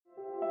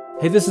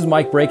Hey, this is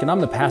Mike Brake, and I'm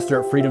the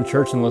pastor at Freedom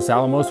Church in Los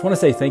Alamos. I want to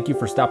say thank you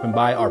for stopping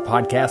by our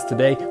podcast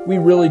today. We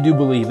really do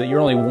believe that you're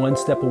only one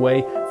step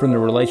away from the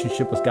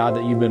relationship with God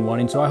that you've been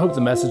wanting. So I hope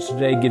the message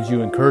today gives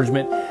you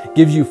encouragement,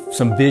 gives you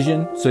some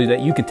vision so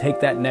that you can take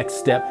that next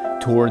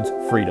step towards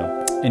freedom.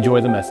 Enjoy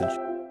the message.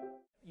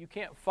 You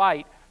can't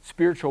fight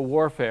spiritual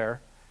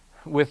warfare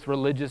with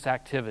religious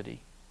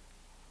activity.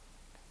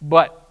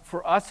 But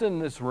for us in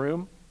this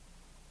room,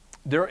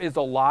 there is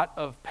a lot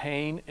of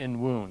pain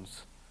and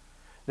wounds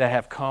that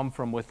have come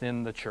from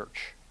within the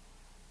church,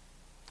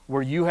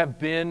 where you have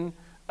been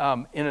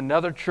in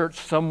another church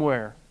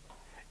somewhere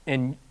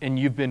and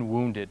you've been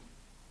wounded,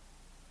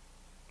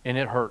 and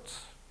it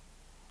hurts,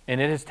 and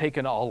it has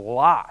taken a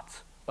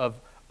lot of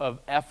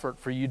effort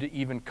for you to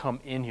even come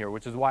in here,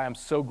 which is why I'm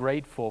so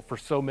grateful for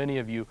so many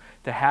of you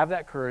to have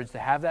that courage, to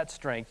have that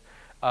strength,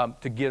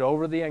 to get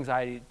over the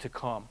anxiety to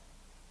come.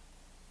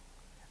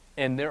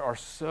 And there are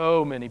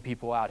so many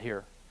people out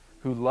here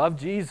who love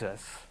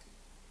Jesus,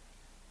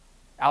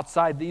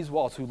 outside these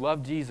walls, who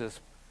love Jesus,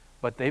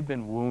 but they've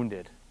been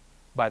wounded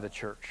by the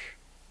church.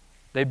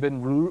 They've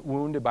been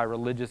wounded by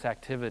religious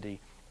activity,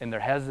 and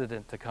they're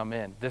hesitant to come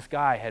in. This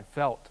guy had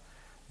felt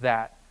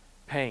that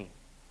pain.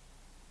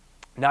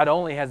 Not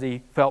only has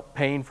he felt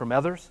pain from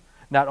others,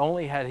 not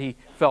only had he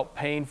felt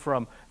pain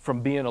from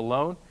being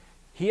alone,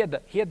 he had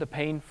the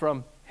pain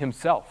from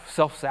himself,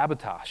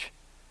 self-sabotage.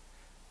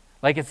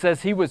 Like it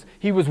says, he was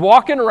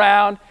walking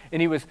around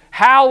and he was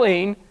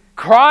howling,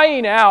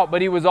 crying out, but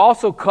he was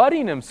also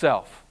cutting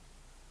himself.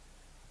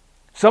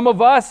 Some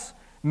of us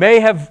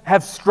may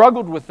have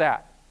struggled with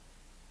that,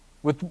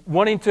 with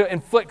wanting to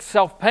inflict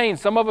self-pain.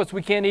 Some of us,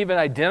 we can't even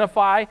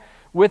identify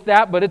with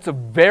that, but it's a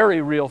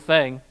very real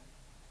thing.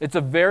 It's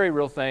a very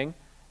real thing.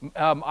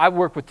 I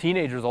work with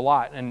teenagers a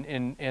lot, and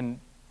in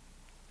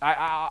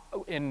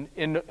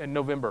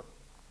November,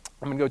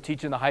 I'm going to go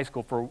teach in the high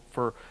school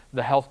for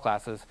the health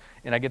classes,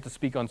 and I get to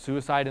speak on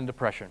suicide and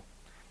depression.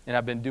 And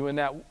I've been doing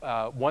that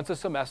once a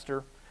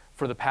semester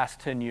for the past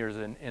 10 years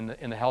in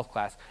the health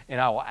class.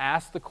 And I will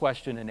ask the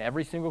question in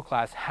every single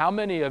class, how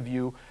many of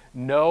you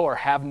know or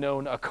have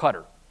known a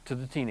cutter, to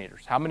the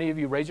teenagers? How many of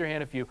you, raise your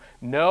hand if you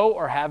know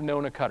or have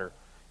known a cutter?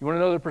 You want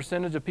to know the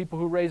percentage of people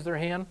who raise their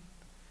hand?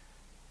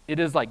 It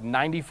is like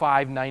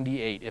 95,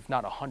 98, if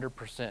not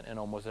 100% in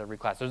almost every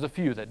class. There's a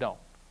few that don't.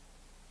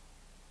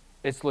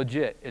 It's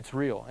legit. It's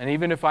real. And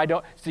even if I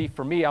don't, see,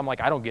 for me, I'm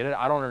like, I don't get it.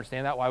 I don't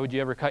understand that. Why would you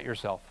ever cut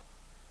yourself?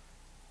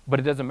 But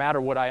it doesn't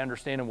matter what I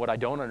understand and what I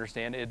don't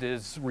understand. It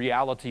is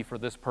reality for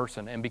this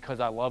person. And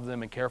because I love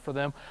them and care for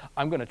them,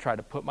 I'm going to try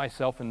to put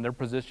myself in their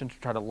position to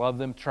try to love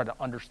them, try to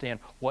understand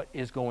what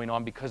is going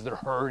on because they're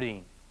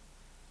hurting.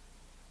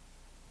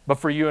 But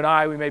for you and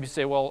I, we maybe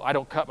say, well, I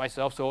don't cut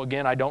myself, so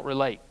again, I don't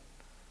relate.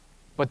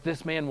 But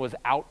this man was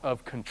out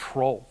of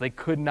control. They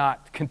could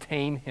not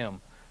contain him.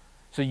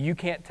 So you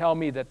can't tell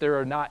me that there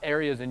are not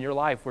areas in your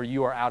life where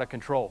you are out of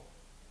control.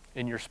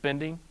 In your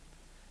spending,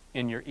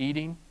 in your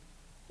eating,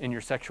 in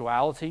your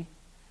sexuality,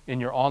 in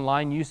your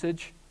online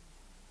usage.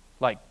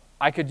 Like,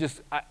 I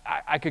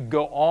could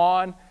go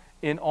on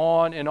and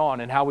on and on,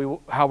 and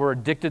how we're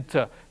addicted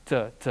to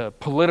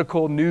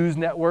political news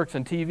networks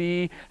and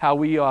TV, how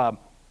we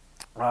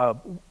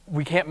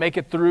can't make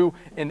it through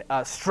in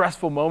a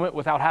stressful moment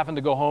without having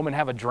to go home and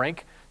have a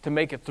drink to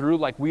make it through.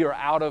 Like, we are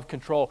out of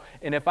control.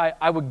 And if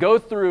I would go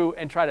through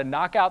and try to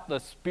knock out the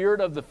spirit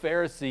of the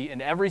Pharisee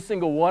in every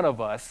single one of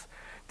us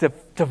to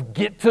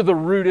get to the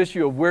root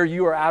issue of where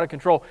you are out of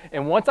control.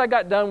 And once I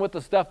got done with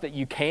the stuff that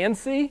you can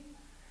see,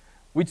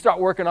 we'd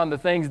start working on the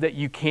things that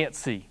you can't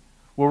see,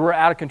 where we're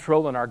out of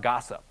control in our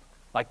gossip.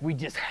 Like, we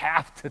just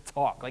have to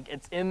talk. Like,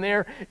 it's in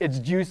there, it's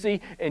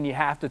juicy, and you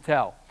have to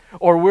tell.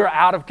 Or we're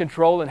out of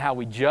control in how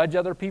we judge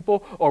other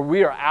people, or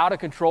we are out of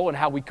control in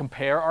how we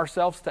compare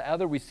ourselves to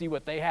others. We see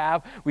what they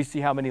have, we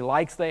see how many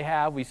likes they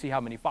have, we see how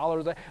many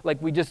followers they have.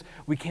 Like, we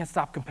can't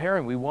stop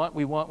comparing. We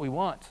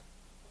want.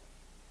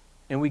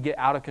 And we get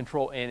out of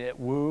control, and it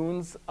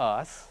wounds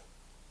us,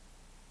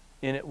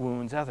 and it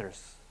wounds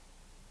others.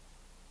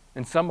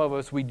 And some of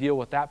us, we deal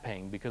with that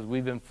pain because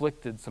we've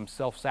inflicted some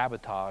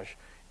self-sabotage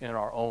in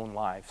our own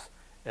lives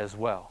as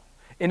well.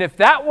 And if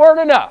that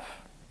weren't enough,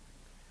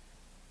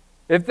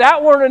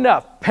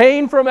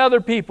 pain from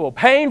other people,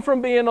 pain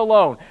from being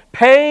alone,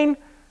 pain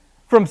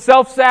from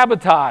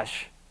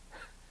self-sabotage,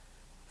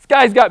 this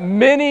guy's got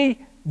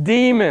many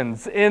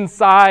demons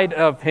inside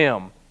of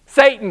him.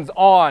 Satan's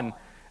on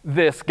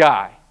this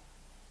guy.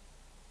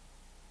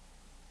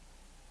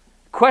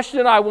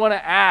 Question I want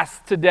to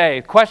ask today,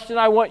 question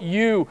I want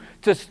you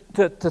to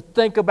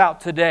think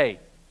about today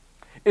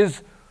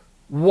is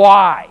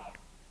why?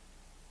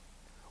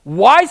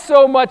 Why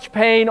so much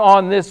pain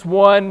on this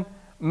one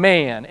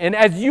man? And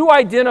as you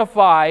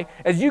identify,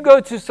 as you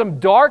go to some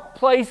dark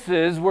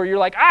places where you're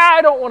like,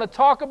 I don't want to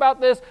talk about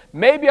this,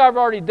 maybe I've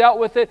already dealt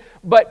with it,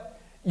 but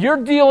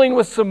you're dealing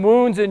with some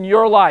wounds in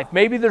your life.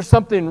 Maybe there's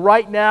something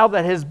right now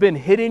that has been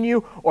hitting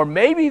you, or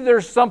maybe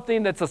there's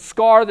something that's a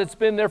scar that's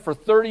been there for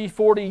 30,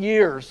 40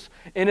 years,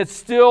 and it's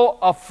still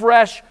a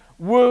fresh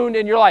wound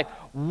in your life.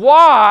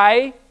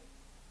 Why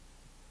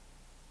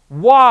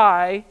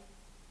Why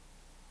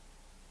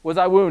was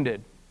I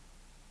wounded?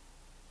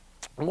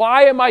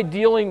 Why am I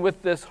dealing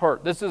with this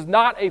hurt? This is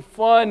not a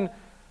fun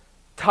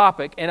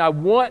topic, and I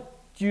want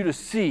you to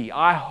see,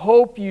 I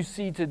hope you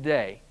see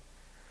today,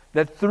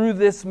 that through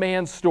this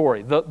man's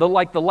story, the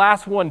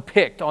last one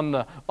picked on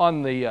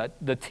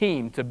the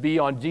team to be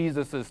on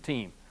Jesus'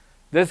 team,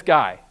 this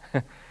guy,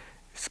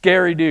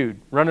 scary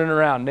dude, running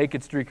around,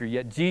 naked streaker,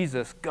 yet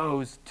Jesus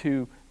goes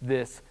to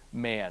this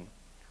man.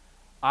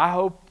 I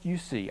hope you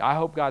see, I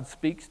hope God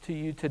speaks to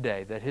you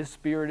today, that His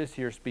Spirit is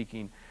here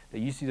speaking, that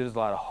you see there's a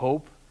lot of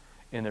hope,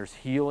 and there's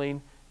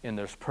healing, and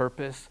there's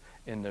purpose,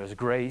 and there's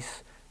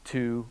grace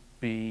to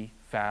be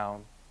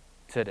found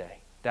today.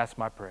 That's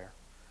my prayer.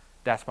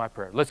 That's my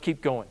prayer. Let's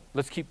keep going.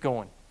 Let's keep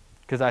going,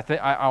 because I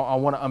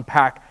want to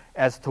unpack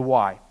as to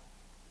why.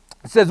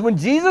 It says, when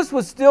Jesus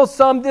was still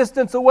some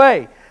distance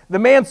away, the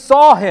man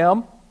saw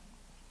him,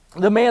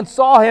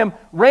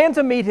 ran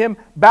to meet him,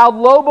 bowed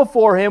low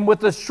before him.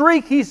 With a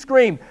shriek he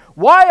screamed,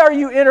 "Why are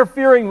you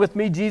interfering with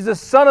me,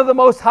 Jesus, Son of the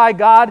Most High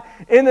God?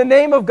 In the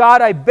name of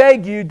God, I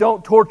beg you,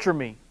 don't torture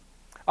me."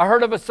 I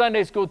heard of a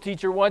Sunday school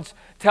teacher once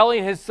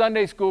telling his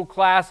Sunday school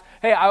class,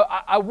 "Hey,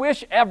 I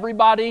wish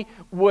everybody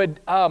would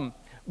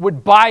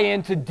buy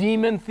into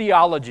demon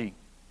theology."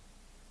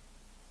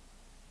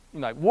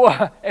 You're like,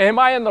 what? Am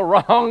I in the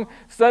wrong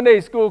Sunday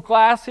school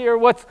class here?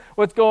 What's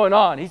going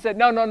on? He said,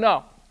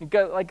 no. He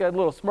got like a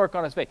little smirk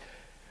on his face.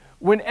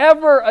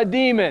 Whenever a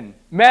demon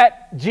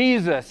met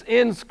Jesus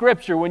in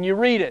Scripture, when you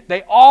read it,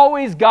 they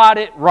always got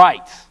it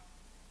right.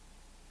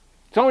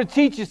 So I'm going to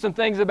teach you some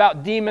things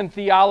about demon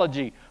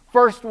theology.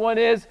 First one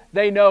is,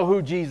 they know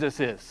who Jesus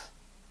is.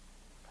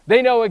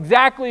 They know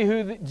exactly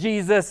who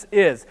Jesus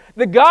is.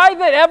 The guy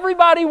that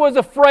everybody was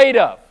afraid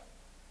of.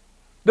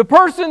 The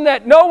person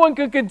that no one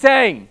could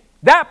contain.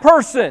 That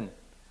person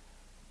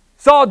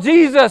saw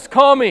Jesus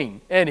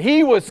coming, and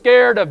he was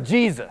scared of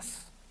Jesus.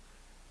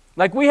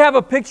 Like we have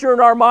a picture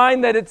in our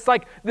mind that it's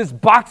like this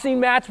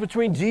boxing match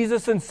between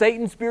Jesus and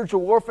Satan,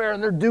 spiritual warfare,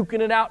 and they're duking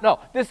it out. No,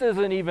 this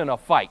isn't even a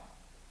fight.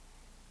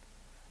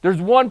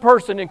 There's one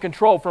person in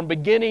control from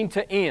beginning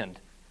to end,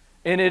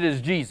 and it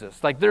is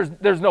Jesus. Like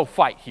there's no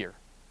fight here.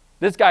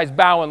 This guy's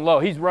bowing low.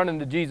 He's running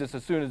to Jesus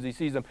as soon as he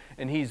sees him,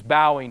 and he's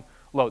bowing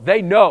low.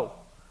 They know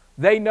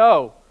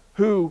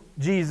who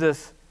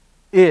Jesus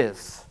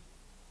is.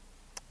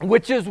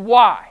 Which is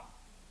why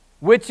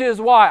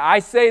I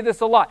say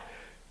this a lot.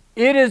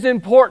 It is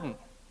important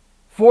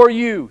for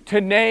you to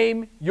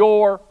name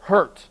your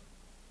hurt.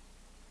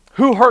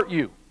 Who hurt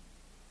you?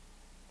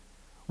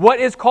 What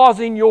is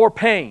causing your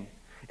pain?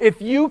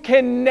 If you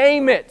can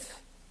name it,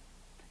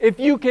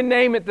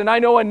 then I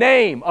know a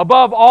name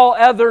above all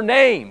other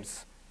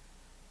names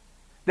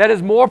that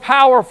is more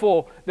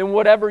powerful than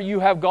whatever you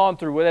have gone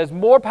through. It is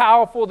more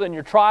powerful than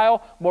your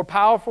trial, more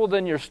powerful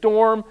than your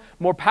storm,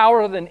 more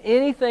powerful than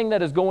anything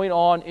that is going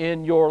on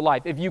in your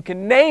life. If you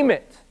can name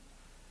it,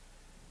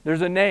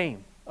 there's a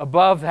name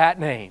above that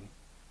name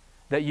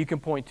that you can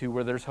point to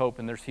where there's hope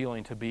and there's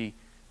healing to be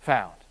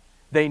found.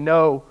 They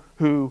know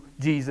who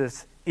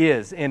Jesus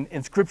is.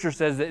 And Scripture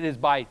says that it is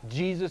by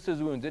Jesus'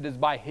 wounds, it is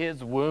by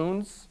His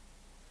wounds,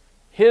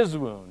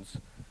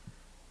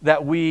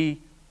 that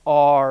we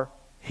are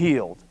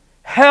healed.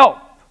 Help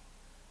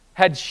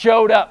had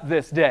showed up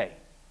this day.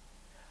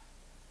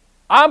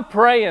 I'm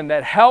praying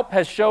that help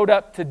has showed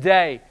up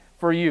today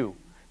for you.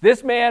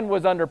 This man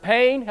was under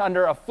pain,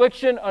 under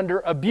affliction,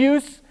 under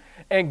abuse,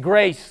 and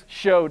grace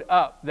showed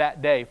up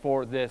that day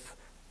for this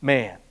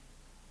man.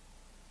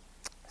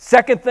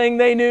 Second thing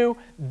they knew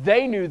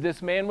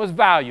this man was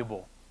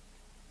valuable.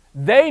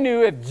 They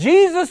knew if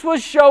Jesus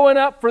was showing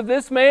up for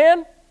this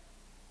man,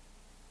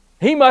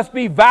 he must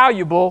be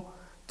valuable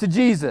to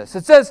Jesus.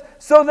 It says,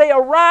 so they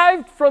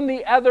arrived from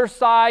the other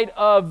side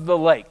of the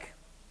lake.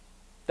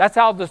 That's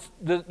how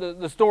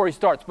the story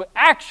starts. But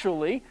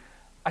actually,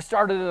 I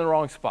started in the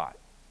wrong spot.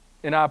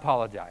 And I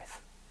apologize.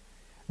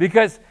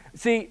 Because,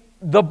 see,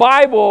 the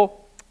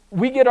Bible,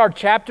 we get our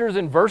chapters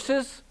and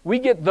verses. We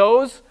get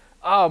those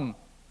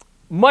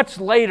much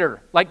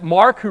later. Like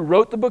Mark, who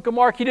wrote the book of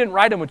Mark, he didn't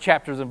write them with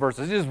chapters and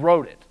verses. He just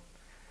wrote it.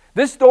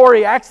 This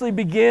story actually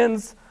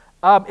begins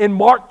in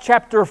Mark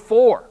chapter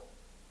 4.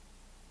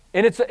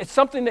 And it's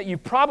something that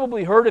you've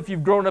probably heard if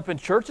you've grown up in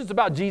church. It's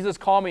about Jesus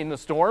calming the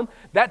storm.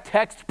 That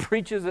text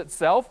preaches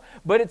itself,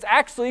 but it's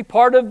actually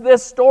part of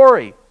this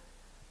story.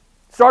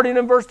 Starting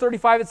in verse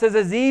 35, it says,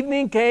 as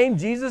evening came,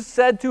 Jesus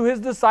said to his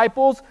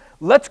disciples,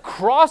 let's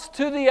cross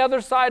to the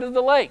other side of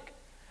the lake.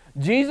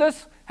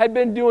 Jesus had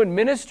been doing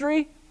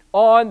ministry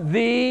on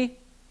the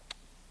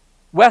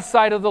west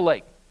side of the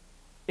lake,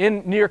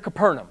 near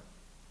Capernaum,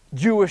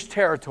 Jewish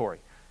territory.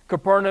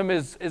 Capernaum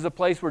is a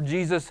place where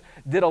Jesus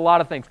did a lot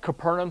of things.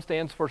 Capernaum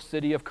stands for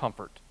city of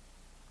comfort.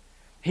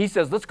 He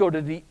says, let's go to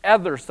the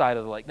other side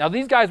of the lake. Now,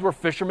 these guys were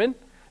fishermen.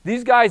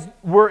 These guys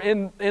were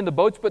in the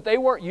boats, but they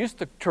weren't used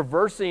to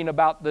traversing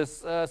about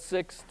this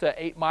 6 to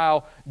 8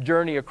 mile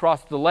journey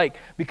across the lake,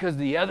 because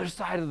the other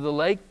side of the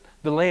lake,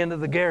 the land of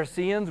the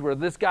Gerasenes, where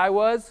this guy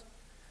was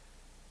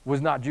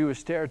not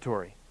Jewish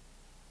territory.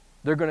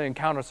 They're going to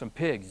encounter some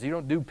pigs. You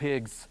don't do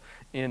pigs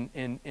in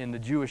the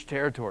Jewish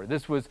territory.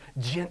 This was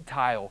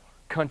Gentile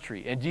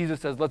country. And Jesus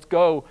says, let's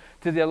go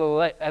to the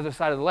other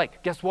side of the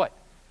lake. Guess what?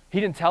 He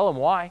didn't tell them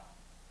why.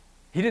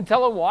 He didn't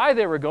tell them why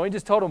they were going. He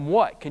just told them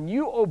what? Can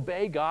you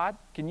obey God?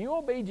 Can you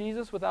obey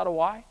Jesus without a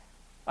why?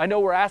 I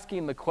know we're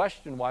asking the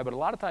question why, but a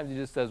lot of times he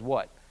just says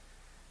what?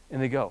 And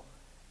they go,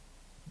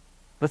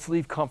 let's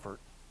leave comfort.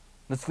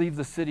 Let's leave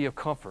the city of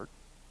comfort.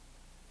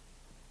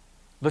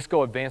 Let's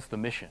go advance the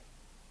mission.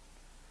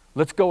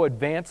 Let's go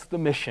advance the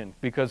mission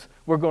because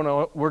we're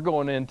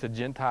going into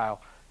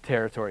Gentile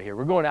territory here.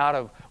 We're going out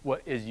of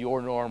what is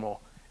your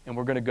normal, and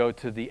we're going to go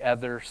to the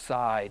other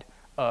side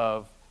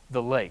of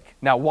the lake.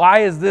 Now, why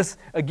is this,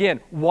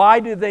 again, why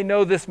do they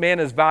know this man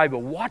is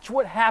valuable? Watch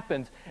what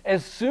happens.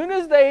 As soon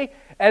as they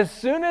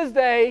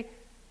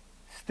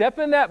step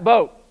in that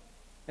boat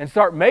and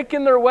start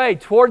making their way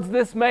towards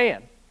this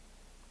man,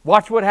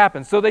 watch what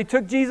happens. So they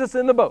took Jesus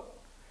in the boat.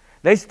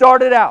 They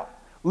started out,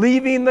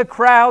 leaving the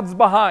crowds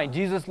behind.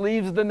 Jesus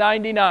leaves the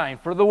 99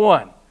 for the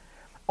one.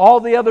 All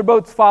the other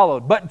boats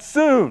followed. But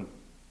soon,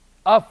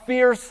 a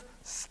fierce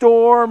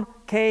storm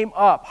came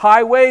up.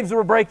 High waves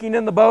were breaking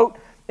in the boat,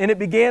 and it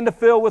began to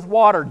fill with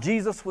water.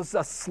 Jesus was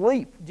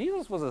asleep.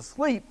 Jesus was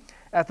asleep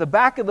at the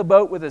back of the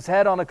boat with his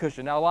head on a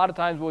cushion. Now, a lot of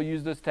times we'll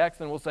use this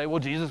text and we'll say, well,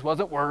 Jesus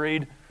wasn't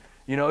worried.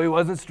 He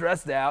wasn't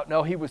stressed out.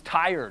 No, he was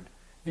tired.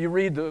 If you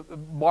read the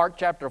Mark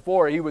chapter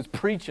 4, he was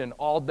preaching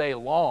all day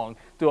long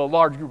to a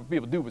large group of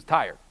people. Dude was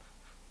tired.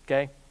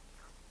 Okay?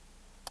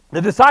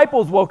 The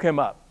disciples woke him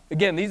up.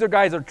 Again, these are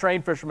guys that are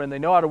trained fishermen. They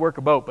know how to work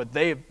a boat, but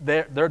they're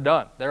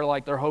done. They're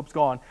like, their hope's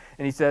gone.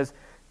 And he says,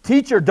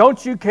 teacher,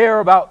 don't you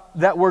care about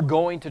that we're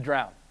going to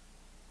drown?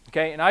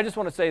 Okay, and I just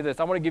want to say this.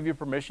 I want to give you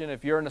permission.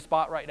 If you're in a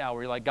spot right now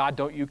where you're like, God,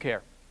 don't you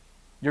care?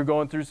 You're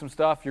going through some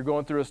stuff. You're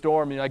going through a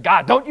storm. And you're like,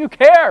 God, don't you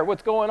care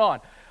what's going on?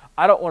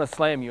 I don't want to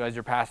slam you as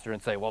your pastor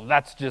and say, well,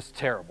 that's just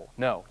terrible.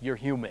 No, you're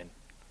human.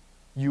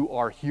 You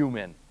are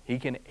human. He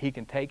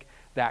can take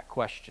that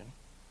question.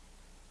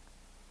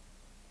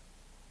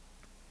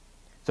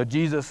 So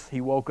Jesus,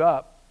 he woke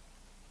up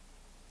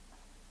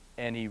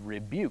and he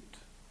rebuked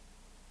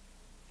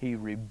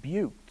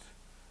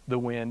the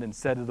wind and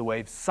said to the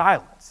waves,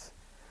 silence,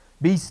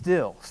 be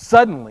still.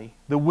 Suddenly,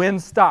 the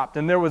wind stopped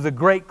and there was a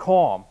great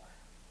calm.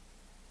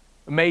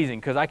 Amazing,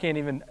 because I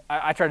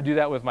try to do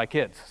that with my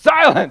kids.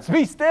 Silence,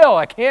 be still.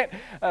 I can't,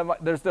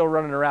 they're still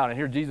running around. And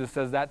here Jesus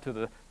says that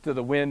to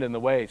the wind and the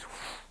waves.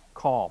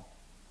 Calm.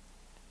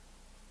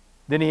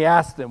 Then he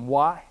asked them,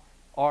 why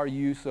are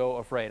you so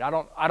afraid? I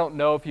don't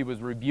know if he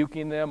was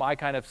rebuking them. I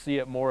kind of see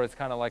it more as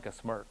kind of like a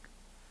smirk.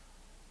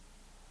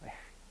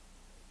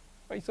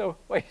 Why are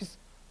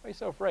you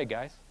so afraid,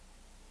 guys?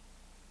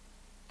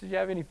 Did you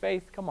have any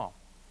faith? Come on.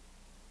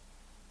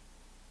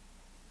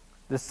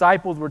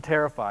 Disciples were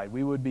terrified.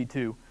 We would be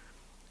too.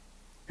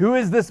 Who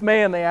is this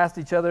man? They asked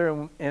each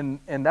other, and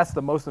that's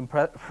the most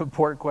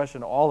important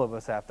question all of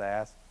us have to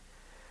ask.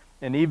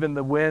 And even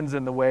the winds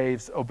and the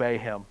waves obey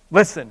him.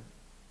 Listen,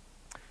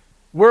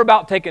 we're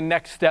about taking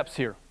next steps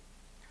here.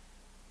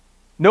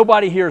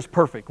 Nobody here is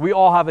perfect. We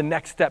all have a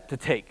next step to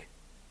take.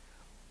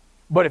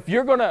 But if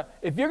you're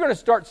gonna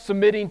start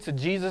submitting to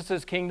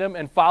Jesus' kingdom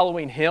and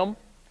following him,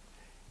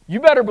 you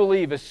better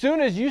believe as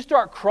soon as you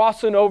start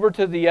crossing over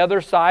to the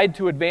other side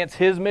to advance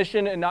his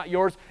mission and not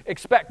yours,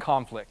 expect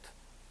conflict.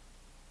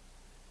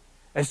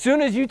 As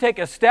soon as you take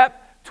a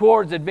step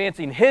towards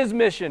advancing his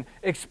mission,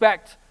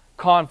 expect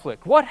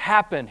conflict. What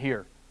happened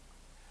here?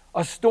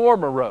 A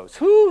storm arose.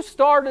 Who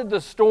started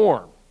the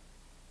storm?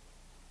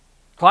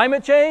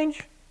 Climate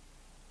change?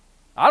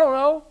 I don't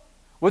know.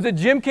 Was it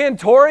Jim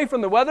Cantore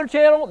from the Weather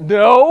Channel?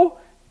 No.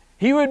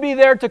 He would be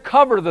there to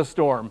cover the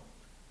storm.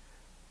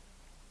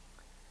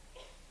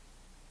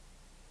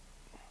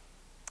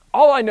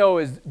 All I know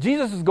is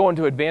Jesus is going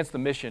to advance the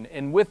mission,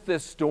 and with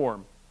this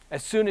storm,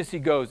 as soon as he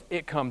goes,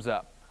 it comes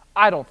up.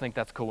 I don't think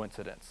that's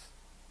coincidence.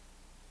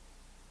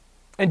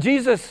 And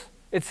Jesus,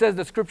 it says,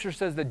 the scripture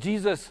says that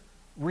Jesus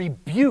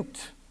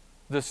rebuked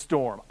the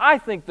storm. I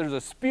think there's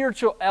a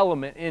spiritual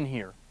element in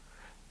here.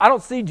 I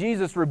don't see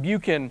Jesus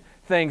rebuking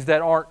things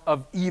that aren't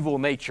of evil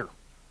nature.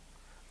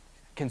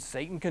 Can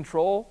Satan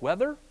control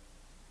weather?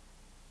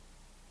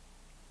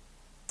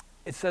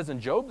 It says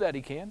in Job that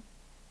he can.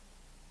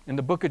 In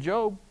the book of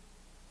Job,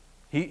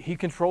 he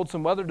controlled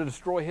some weather to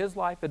destroy his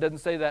life. It doesn't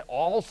say that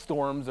all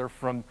storms are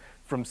from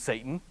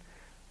Satan,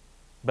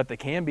 but they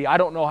can be. I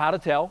don't know how to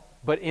tell,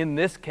 but in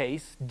this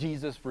case,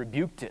 Jesus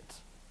rebuked it.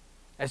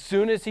 As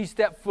soon as he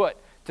stepped foot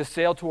to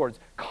sail towards,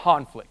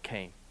 conflict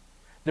came.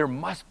 There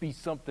must be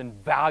something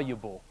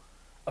valuable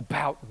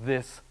about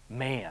this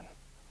man.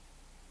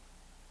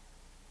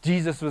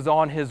 Jesus was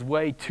on his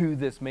way to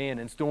this man,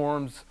 and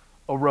storms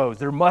arose.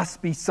 There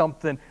must be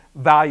something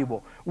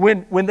valuable.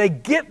 When they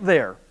get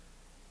there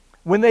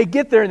and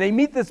they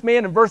meet this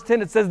man, in verse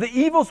 10 it says, the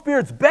evil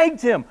spirits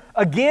begged him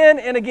again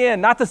and again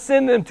not to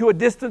send them to a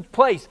distant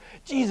place.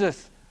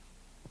 Jesus,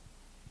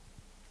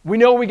 we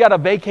know we got to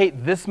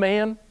vacate this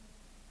man,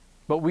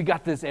 but we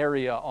got this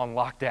area on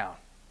lockdown.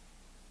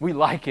 We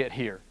like it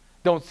here.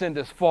 Don't send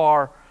us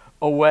far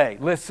away.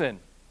 Listen,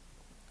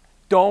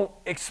 don't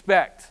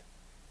expect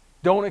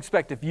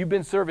if you've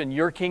been serving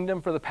your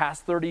kingdom for the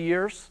past 30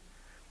 years,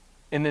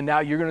 and then now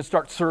you're going to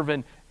start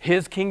serving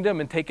his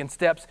kingdom and taking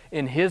steps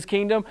in his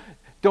kingdom,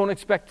 don't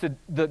expect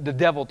the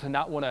devil to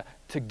not want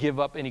to give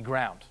up any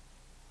ground.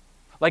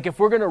 Like if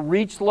we're going to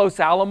reach Los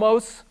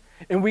Alamos,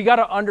 and we got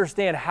to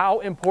understand how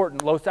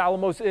important Los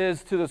Alamos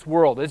is to this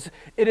world. It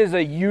is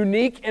a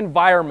unique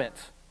environment.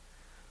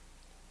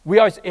 We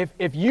always,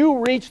 if you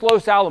reach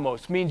Los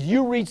Alamos, means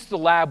you reach the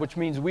lab, which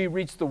means we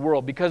reach the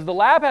world. Because the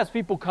lab has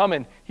people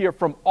coming here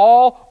from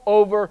all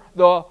over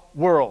the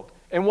world.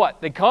 And what?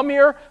 They come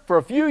here for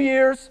a few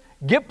years,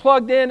 get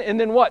plugged in, and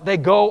then what? They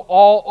go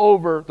all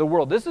over the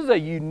world. This is a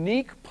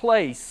unique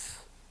place,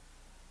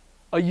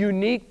 a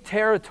unique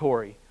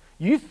territory.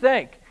 You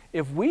think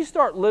if we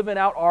start living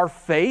out our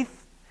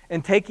faith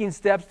and taking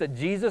steps that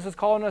Jesus is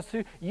calling us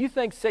to, you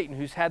think Satan,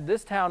 who's had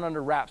this town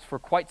under wraps for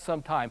quite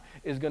some time,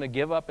 is going to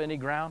give up any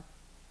ground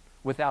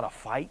without a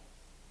fight?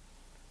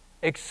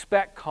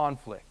 Expect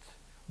conflict.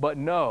 But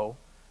no,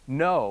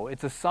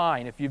 it's a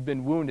sign, if you've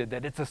been wounded,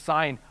 that it's a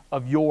sign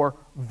of your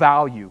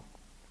value.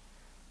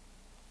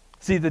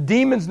 See, the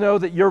demons know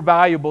that you're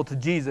valuable to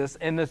Jesus,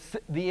 and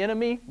the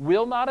enemy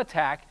will not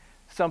attack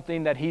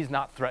something that he's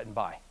not threatened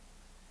by.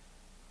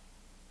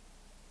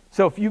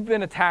 So if you've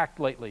been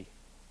attacked lately,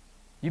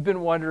 you've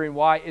been wondering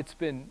why it's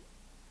been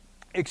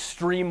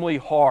extremely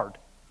hard,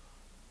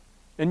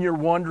 and you're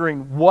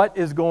wondering what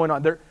is going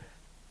on there,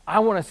 I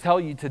want to tell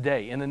you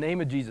today, in the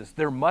name of Jesus,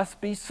 there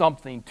must be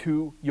something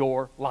to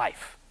your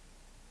life.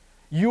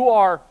 You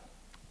are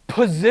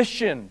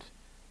positioned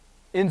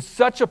in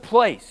such a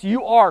place.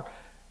 You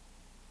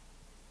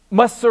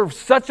must serve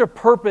such a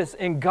purpose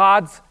in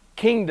God's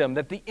kingdom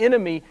that the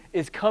enemy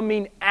is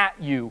coming at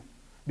you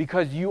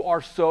because you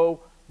are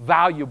so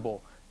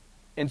valuable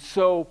and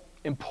so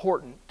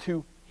important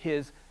to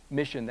his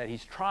mission that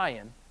he's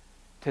trying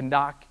to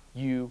knock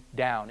you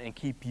down and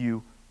keep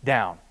you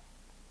down.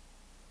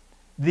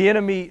 The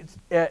enemy's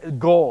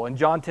goal, and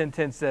John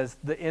 10:10 says,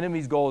 the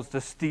enemy's goal is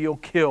to steal,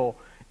 kill,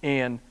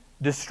 and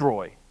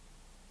destroy.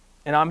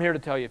 And I'm here to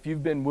tell you, if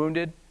you've been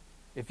wounded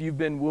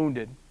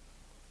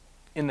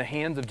in the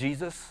hands of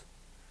Jesus,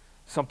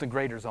 something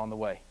greater is on the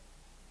way.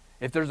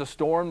 If there's a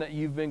storm that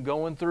you've been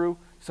going through,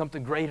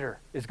 something greater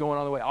is going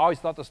on the way. I always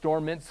thought the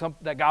storm meant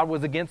that God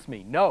was against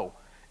me. No.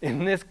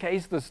 In this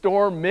case, the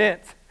storm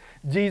meant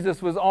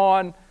Jesus was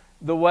on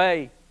the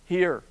way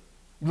here.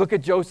 Look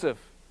at Joseph.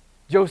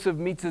 Joseph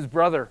meets his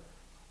brother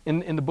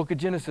in the book of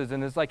Genesis,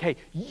 and it's like, hey,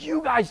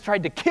 you guys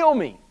tried to kill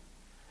me.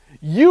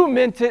 You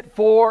meant it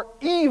for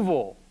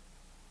evil.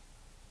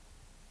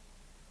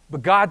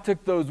 But God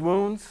took those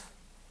wounds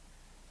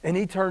and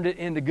he turned it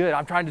into good.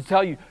 I'm trying to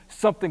tell you,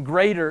 something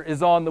greater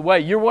is on the way.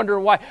 You're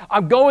wondering why.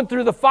 I'm going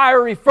through the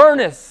fiery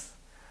furnace.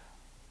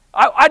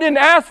 I didn't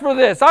ask for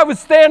this. I was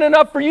standing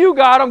up for you,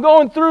 God. I'm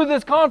going through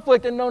this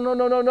conflict. And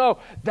no.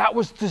 That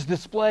was to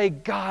display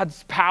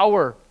God's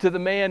power to the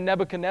man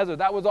Nebuchadnezzar.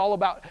 That was all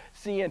about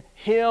seeing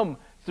him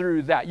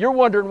through that. You're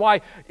wondering why,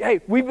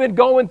 hey, we've been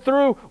going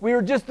through, we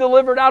were just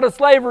delivered out of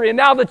slavery, and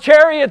now the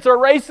chariots are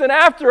racing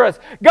after us.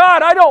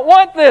 God, I don't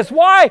want this.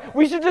 Why?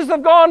 We should just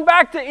have gone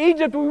back to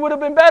Egypt. We would have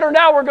been better.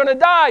 Now we're going to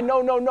die.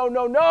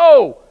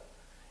 No.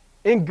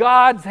 In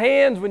God's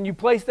hands, when you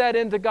place that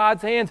into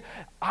God's hands,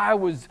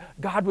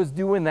 God was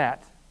doing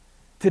that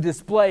to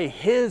display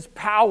his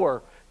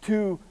power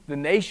to the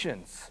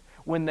nations.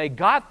 When they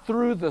got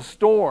through the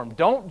storm,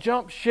 don't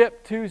jump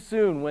ship too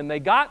soon. When they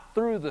got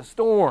through the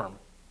storm,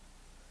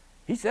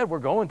 he said, we're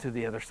going to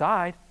the other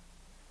side.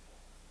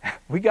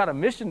 We got a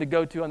mission to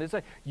go to on this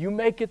side. You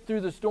make it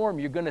through the storm,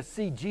 you're going to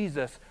see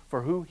Jesus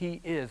for who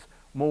he is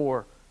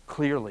more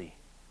clearly.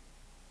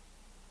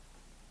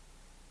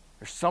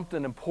 There's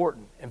something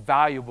important and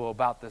valuable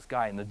about this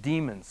guy. And the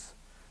demons,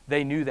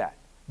 they knew that.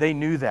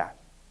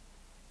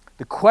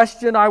 The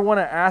question I want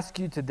to ask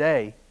you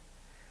today,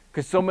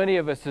 because so many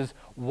of us is,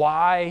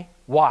 why?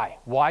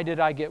 Why did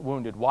I get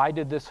wounded? Why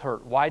did this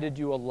hurt? Why did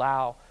you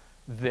allow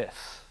this?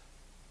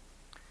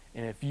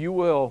 And if you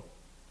will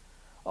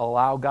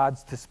allow God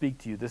to speak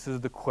to you, this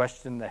is the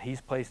question that he's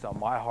placed on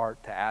my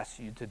heart to ask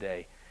you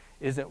today.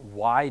 Isn't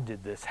why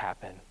did this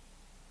happen?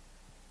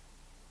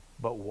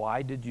 But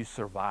why did you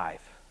survive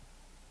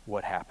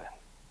what happened?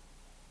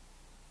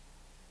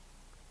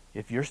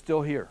 If you're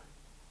still here,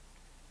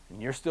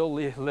 and you're still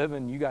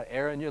living, you got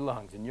air in your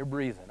lungs, and you're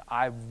breathing,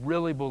 I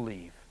really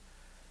believe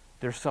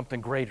there's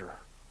something greater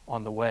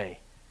on the way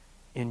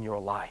in your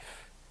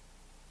life.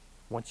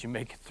 Once you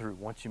make it through,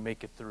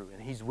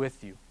 and he's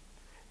with you.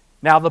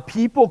 Now the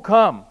people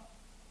come.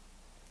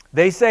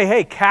 They say,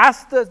 hey,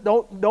 cast us,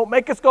 don't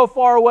make us go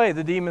far away.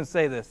 The demons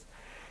say this.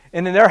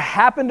 And then there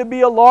happened to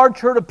be a large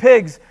herd of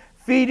pigs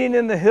feeding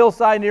in the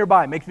hillside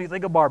nearby. Makes me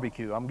think of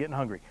barbecue. I'm getting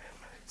hungry.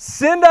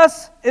 Send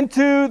us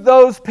into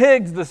those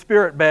pigs, the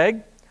spirit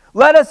begged.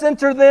 Let us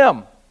enter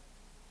them.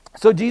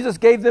 So Jesus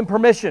gave them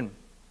permission.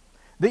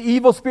 The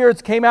evil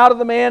spirits came out of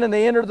the man and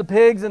they entered the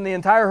pigs, and the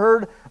entire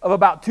herd of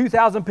about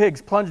 2,000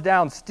 pigs plunged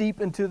down steep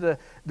into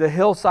the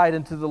hillside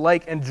into the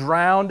lake and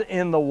drowned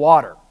in the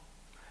water.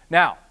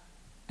 Now,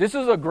 this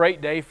is a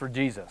great day for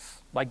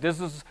Jesus.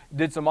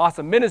 Did some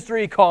awesome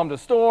ministry, calmed a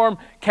storm,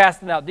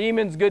 casting out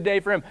demons, good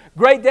day for him.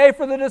 Great day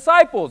for the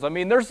disciples. I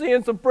mean, they're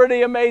seeing some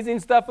pretty amazing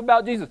stuff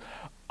about Jesus.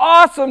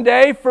 Awesome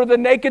day for the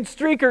naked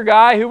streaker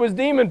guy who was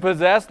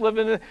demon-possessed,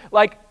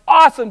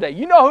 awesome day.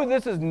 You know who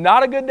this is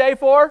not a good day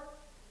for?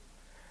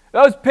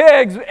 Those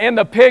pigs and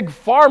the pig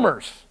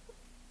farmers.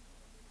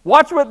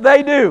 Watch what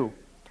they do.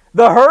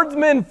 The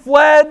herdsmen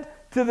fled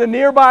to the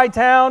nearby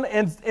town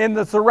and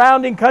the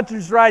surrounding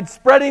countryside,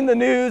 spreading the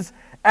news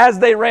as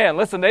they ran.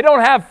 Listen, they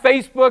don't have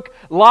Facebook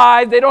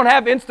Live. They don't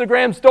have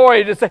Instagram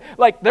story to say,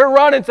 they're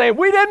running saying,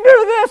 we didn't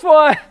do this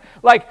one.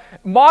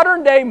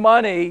 Modern day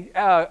money,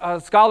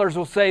 scholars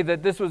will say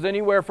that this was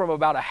anywhere from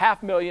about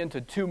 $500,000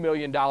 to $2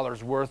 million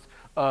worth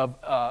of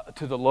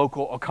to the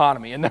local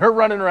economy. And they're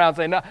running around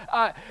saying, no,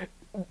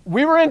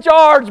 we were in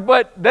charge,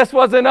 but this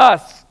wasn't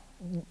us.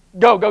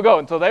 Go, go, go.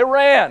 And so they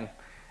ran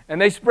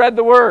and they spread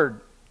the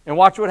word. And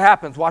watch what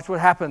happens. Watch what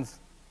happens.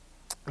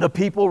 The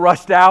people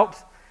rushed out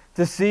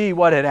to see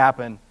what had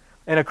happened.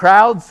 And a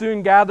crowd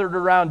soon gathered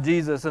around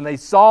Jesus, and they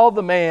saw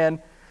the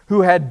man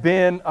who had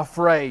been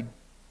afraid.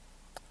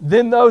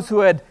 Then those who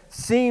had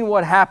seen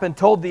what happened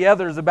told the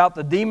others about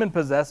the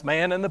demon-possessed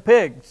man and the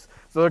pigs.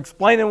 So they're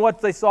explaining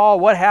what they saw,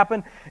 what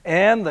happened,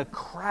 and the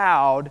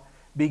crowd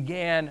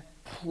began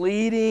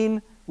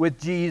pleading with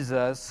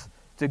Jesus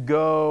to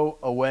go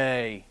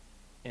away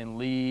and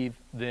leave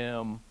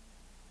them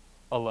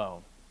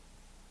alone.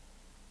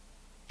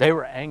 They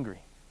were angry.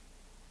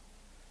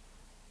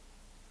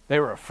 They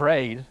were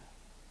afraid.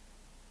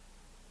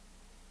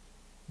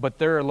 But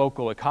their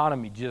local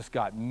economy just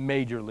got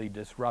majorly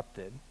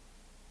disrupted.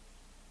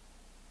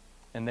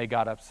 And they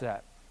got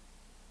upset.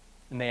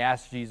 And they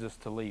asked Jesus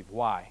to leave.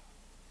 Why?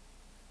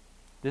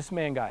 This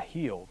man got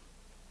healed.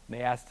 And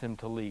they asked him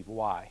to leave.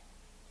 Why?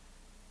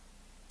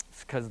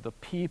 It's because the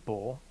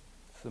people,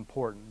 it's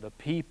important, the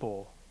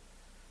people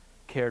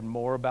cared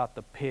more about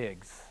the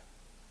pigs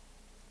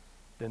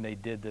than they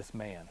did this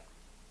man.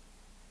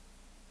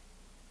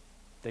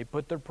 They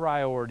put their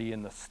priority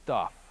in the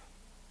stuff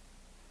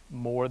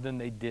more than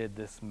they did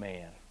this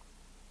man.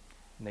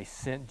 And they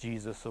sent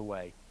Jesus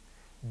away.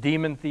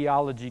 Demon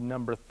theology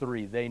number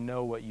 3, they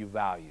know what you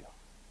value.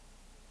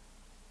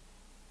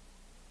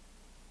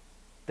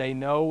 They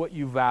know what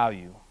you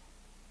value.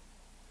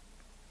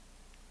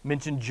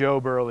 Mentioned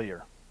Job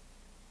earlier.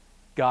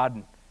 God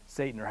and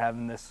Satan are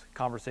having this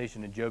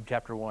conversation in Job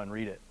chapter 1.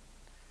 Read it.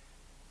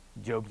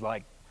 God's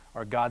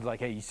like,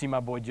 hey, you see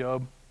my boy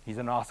Job? He's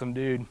an awesome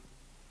dude.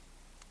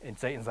 And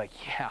Satan's like,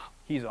 yeah,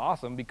 he's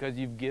awesome because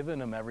you've given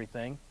him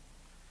everything.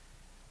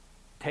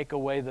 Take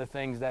away the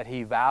things that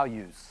he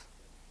values.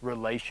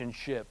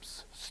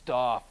 Relationships,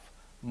 stuff,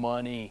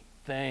 money,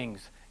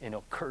 things, and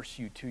he'll curse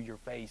you to your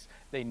face.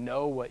 They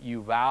know what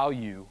you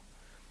value,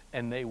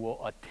 and they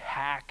will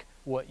attack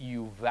what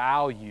you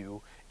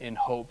value in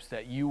hopes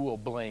that you will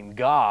blame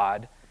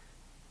God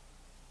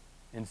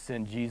and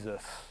send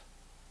Jesus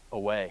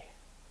away.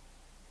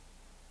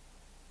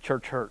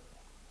 Church hurt.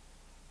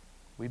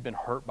 We've been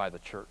hurt by the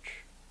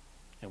church,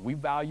 and we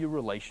value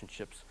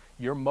relationships.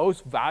 Your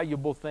most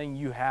valuable thing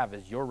you have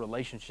is your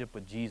relationship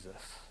with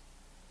Jesus.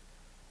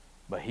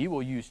 But he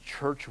will use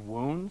church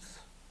wounds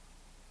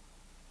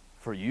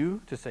for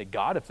you to say,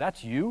 God, if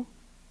that's you,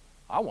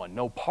 I want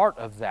no part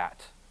of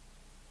that.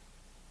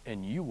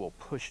 And you will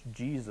push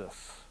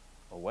Jesus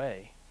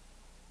away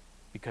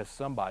because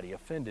somebody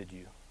offended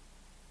you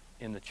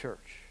in the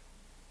church.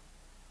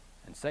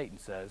 And Satan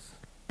says,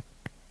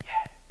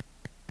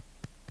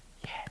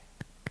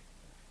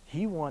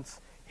 he wants,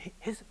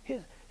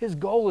 his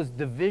goal is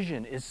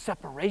division, is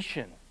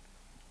separation.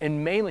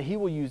 And mainly, he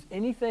will use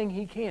anything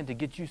he can to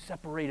get you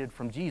separated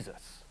from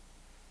Jesus.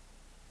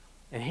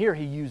 And here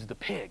he used the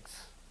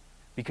pigs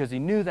because he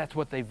knew that's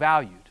what they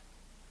valued.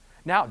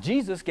 Now,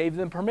 Jesus gave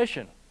them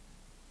permission.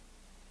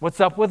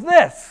 What's up with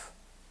this?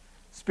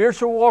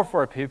 Spiritual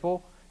warfare,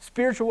 people.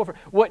 Spiritual warfare.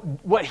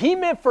 What he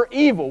meant for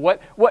evil,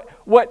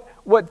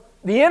 what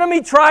the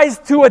enemy tries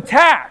to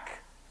attack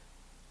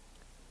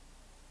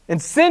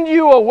and send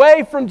you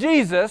away from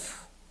Jesus,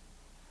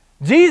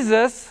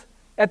 Jesus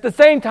at the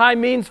same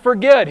time means for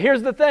good.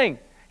 Here's the thing.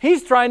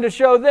 He's trying to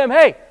show them,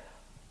 hey,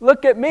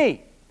 look at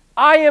me.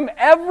 I am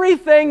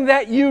everything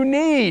that you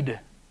need.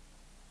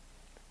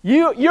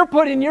 You're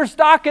putting your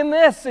stock in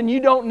this and you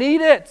don't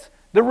need it.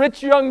 The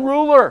rich young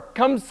ruler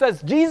comes and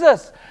says,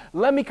 Jesus,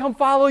 let me come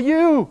follow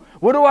you.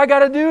 What do I got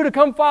to do to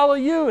come follow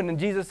you? And then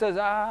Jesus says,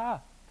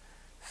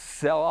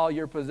 sell all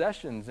your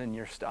possessions and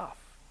your stuff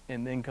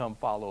and then come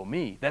follow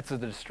me. That's a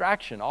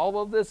distraction. All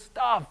of this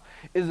stuff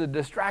is a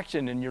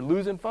distraction and you're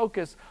losing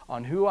focus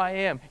on who I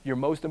am. Your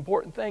most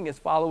important thing is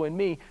following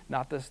me,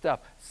 not this stuff.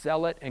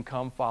 Sell it and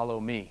come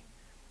follow me.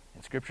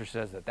 And Scripture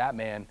says that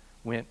man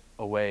went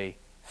away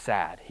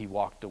sad. He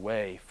walked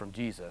away from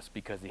Jesus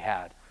because he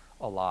had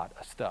a lot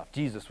of stuff.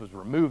 Jesus was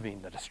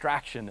removing the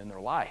distraction in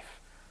their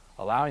life,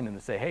 allowing them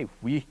to say, hey,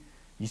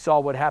 you saw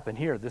what happened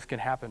here. This can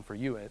happen for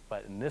you.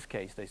 But in this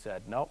case, they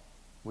said, nope,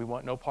 we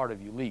want no part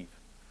of you. Leave.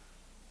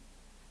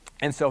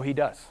 And so he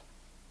does.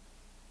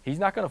 He's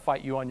not going to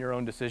fight you on your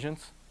own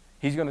decisions.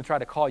 He's going to try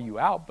to call you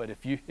out, but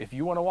if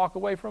you want to walk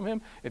away from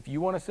him, if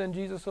you want to send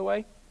Jesus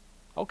away,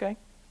 okay.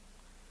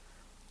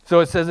 So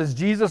it says, as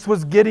Jesus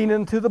was getting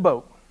into the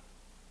boat,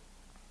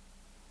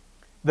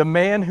 the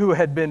man who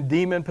had been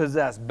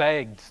demon-possessed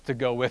begged to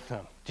go with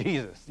him.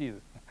 Jesus,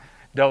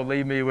 don't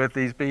leave me with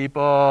these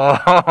people.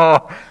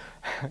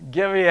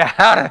 Get me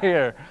out of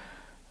here.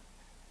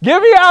 Get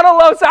me out of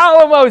Los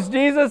Alamos,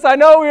 Jesus. I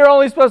know we were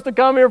only supposed to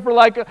come here for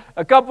like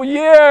a couple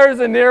years,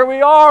 and here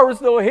we are. We're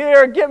still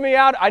here. Get me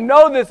out. I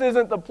know this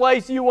isn't the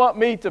place you want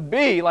me to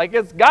be. Like,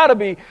 it's got to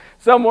be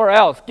somewhere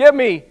else. Let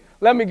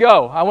me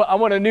go. I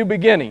want a new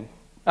beginning.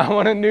 I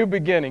want a new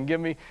beginning. Give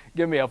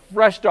me a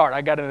fresh start.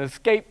 I got an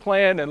escape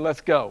plan, and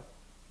let's go.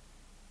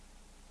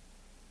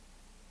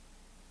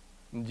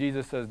 And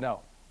Jesus says, no.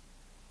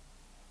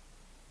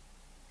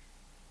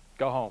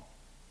 Go home.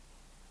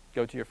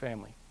 Go to your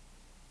family.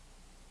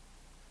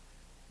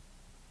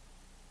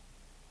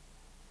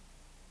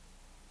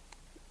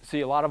 See,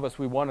 a lot of us,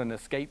 we want an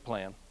escape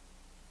plan.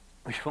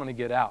 We want to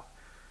get out.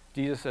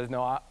 Jesus says,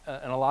 no,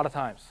 and a lot of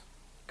times,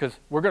 because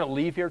we're going to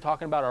leave here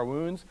talking about our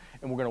wounds,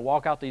 and we're going to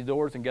walk out these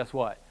doors, and guess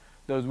what?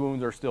 Those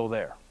wounds are still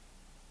there.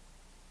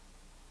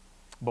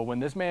 But when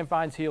this man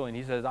finds healing,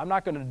 he says, I'm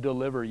not going to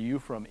deliver you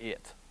from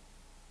it.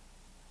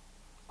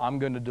 I'm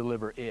going to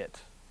deliver it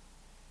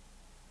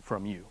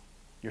from you.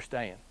 You're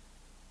staying.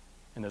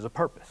 And there's a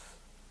purpose.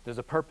 There's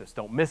a purpose.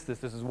 Don't miss this.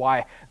 This is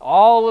why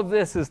all of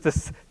this is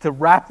to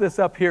wrap this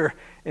up here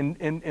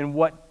in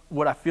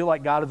what I feel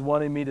like God is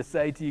wanting me to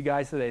say to you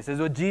guys today. It says,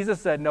 what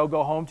Jesus said, no,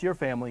 go home to your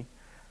family.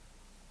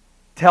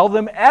 Tell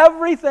them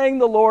everything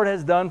the Lord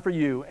has done for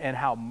you and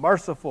how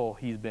merciful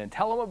he's been.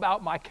 Tell them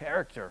about my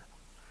character.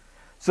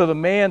 So the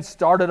man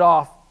started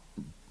off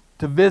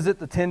to visit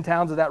the 10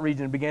 towns of that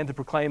region and began to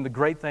proclaim the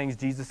great things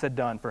Jesus had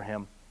done for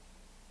him.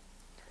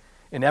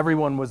 And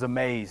everyone was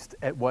amazed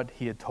at what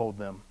he had told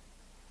them.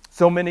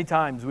 So many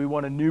times we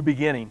want a new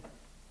beginning.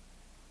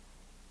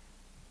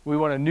 We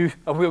want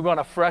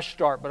a fresh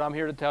start, but I'm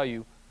here to tell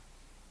you,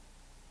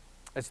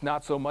 it's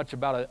not so much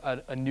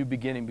about a new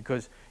beginning,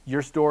 because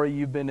your story,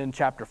 you've been in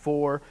chapter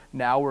 4,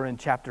 now we're in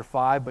chapter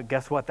 5, but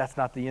guess what? That's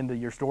not the end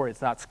of your story.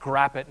 It's not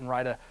scrap it and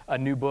write a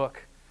new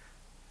book.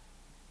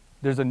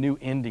 There's a new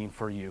ending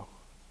for you.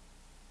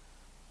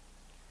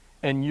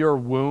 And your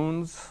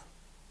wounds,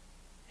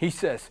 he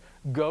says,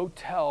 go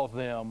tell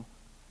them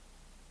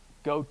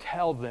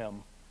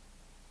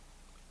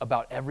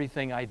about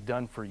everything I've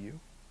done for you.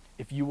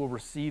 If you will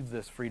receive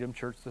this, Freedom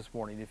Church, this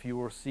morning, if you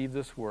will receive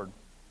this word,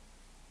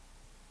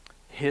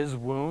 his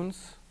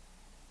wounds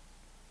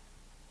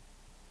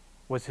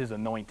was his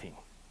anointing.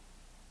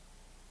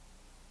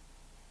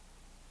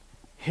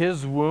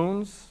 His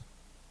wounds,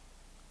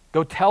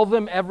 go tell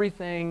them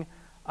everything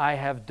I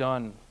have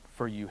done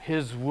for you.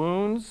 His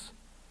wounds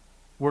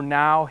were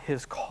now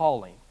his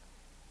calling.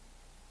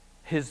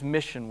 His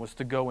mission was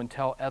to go and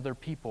tell other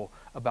people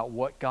about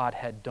what God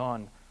had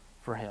done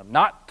for him.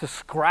 Not to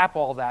scrap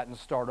all that and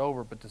start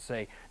over, but to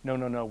say,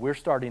 no, we're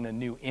starting a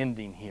new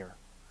ending here.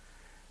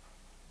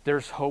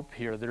 There's hope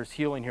here. There's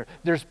healing here.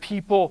 There's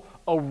people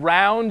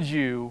around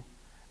you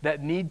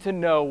that need to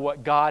know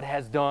what God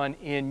has done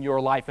in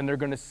your life. And they're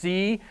going to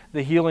see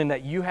the healing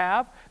that you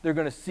have. They're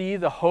going to see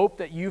the hope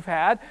that you've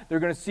had. They're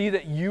going to see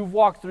that you've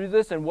walked through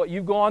this and what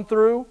you've gone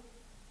through.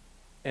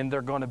 And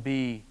they're going to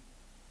be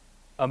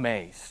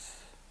amazed.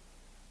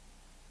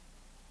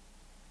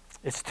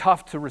 It's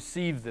tough to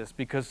receive this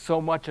because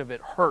so much of it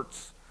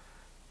hurts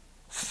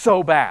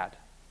so bad.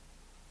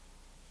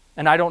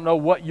 And I don't know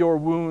what your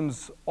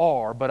wounds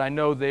are, but I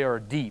know they are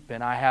deep,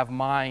 and I have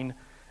mine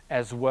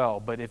as well.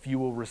 But if you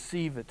will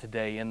receive it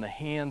today in the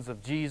hands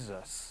of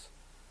Jesus,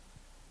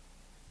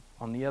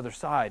 on the other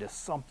side is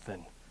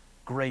something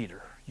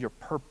greater, your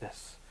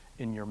purpose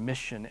in your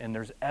mission, and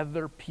there's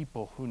other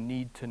people who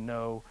need to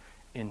know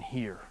and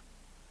hear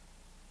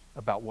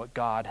about what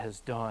God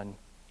has done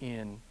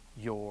in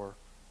your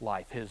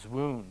life. His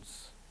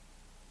wounds,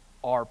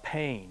 our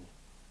pain,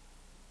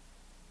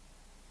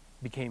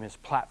 became his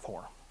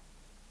platform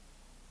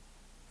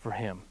for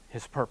him,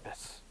 his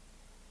purpose.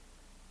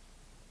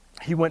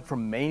 He went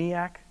from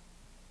maniac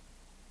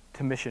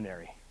to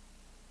missionary.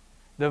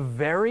 The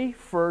very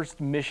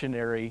first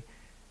missionary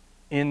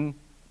into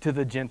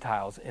the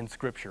Gentiles in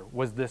Scripture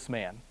was this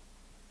man.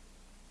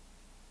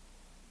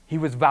 He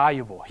was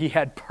valuable. He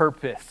had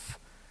purpose.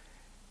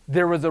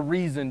 There was a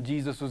reason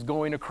Jesus was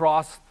going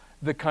across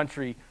the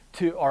country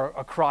or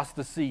across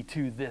the sea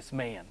to this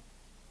man.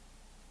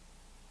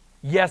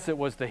 Yes, it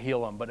was to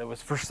heal him, but it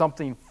was for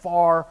something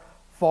far,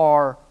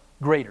 far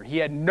greater. He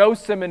had no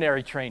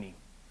seminary training.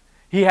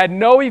 He had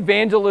no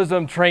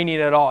evangelism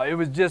training at all. It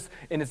was just,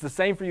 and it's the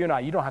same for you and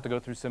I. You don't have to go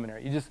through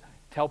seminary. You just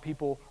tell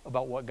people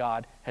about what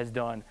God has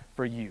done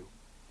for you.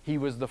 He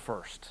was the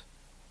first.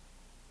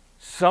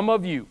 Some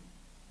of you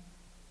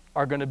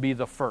are going to be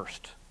the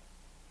first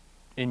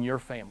in your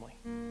family.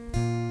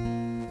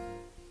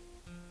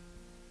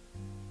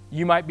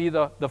 You might be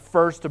the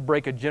first to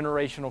break a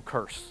generational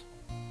curse.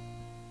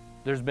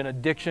 There's been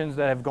addictions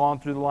that have gone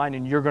through the line,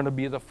 and you're going to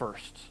be the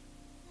first.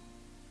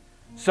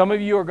 Some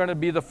of you are going to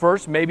be the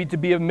first, maybe to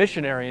be a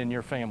missionary in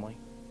your family,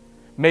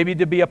 maybe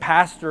to be a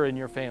pastor in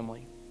your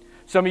family.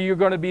 Some of you are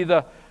going to be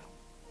to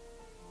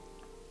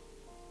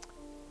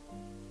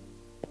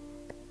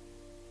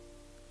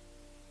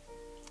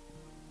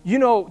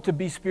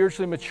be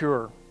spiritually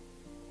mature,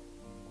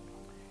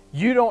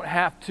 you don't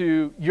have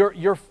to,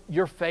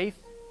 your faith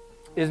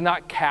is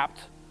not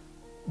capped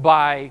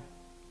by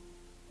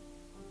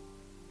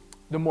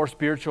the more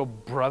spiritual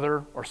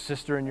brother or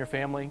sister in your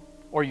family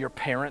or your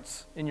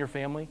parents in your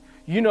family.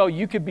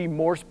 You could be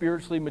more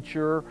spiritually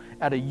mature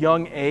at a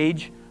young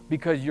age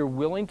because you're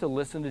willing to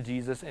listen to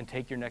Jesus and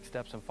take your next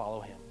steps and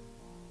follow him.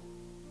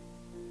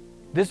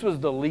 This was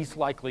the least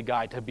likely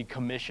guy to be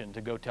commissioned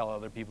to go tell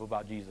other people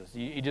about Jesus.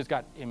 He just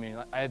got,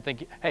 I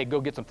think, hey,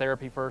 go get some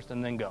therapy first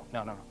and then go.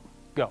 No.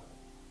 Go.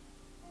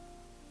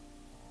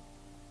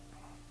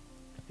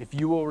 If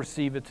you will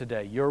receive it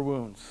today, your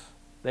wounds,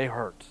 they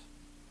hurt.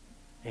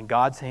 In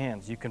God's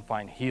hands, you can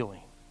find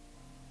healing.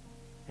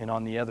 And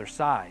on the other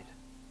side,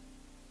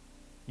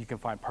 you can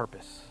find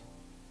purpose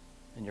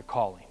in your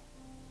calling,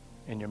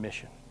 in your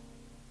mission.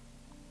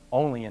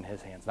 Only in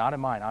his hands, not in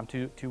mine. I'm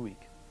too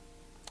weak.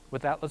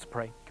 With that, let's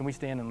pray. Can we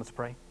stand and let's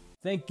pray?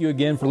 Thank you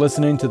again for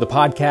listening to the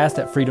podcast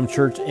at Freedom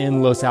Church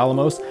in Los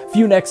Alamos. A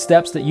few next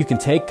steps that you can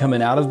take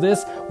coming out of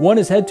this. One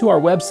is head to our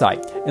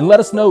website and let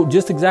us know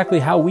just exactly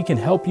how we can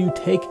help you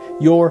take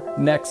your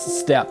next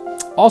step.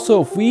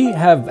 Also, if we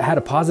have had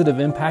a positive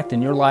impact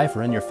in your life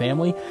or in your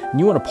family and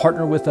you want to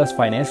partner with us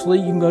financially,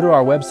 you can go to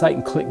our website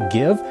and click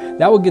Give.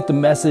 That will get the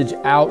message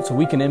out so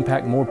we can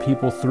impact more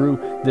people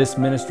through this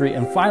ministry.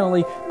 And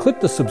finally, click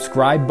the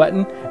subscribe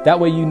button. That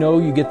way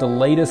you get the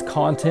latest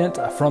content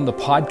from the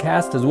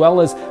podcast, as well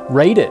as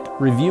rate it,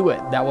 review it.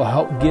 That will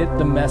help get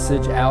the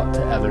message out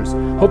to others.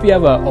 Hope you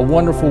have a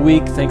wonderful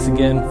week. Thanks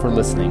again for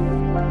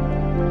listening.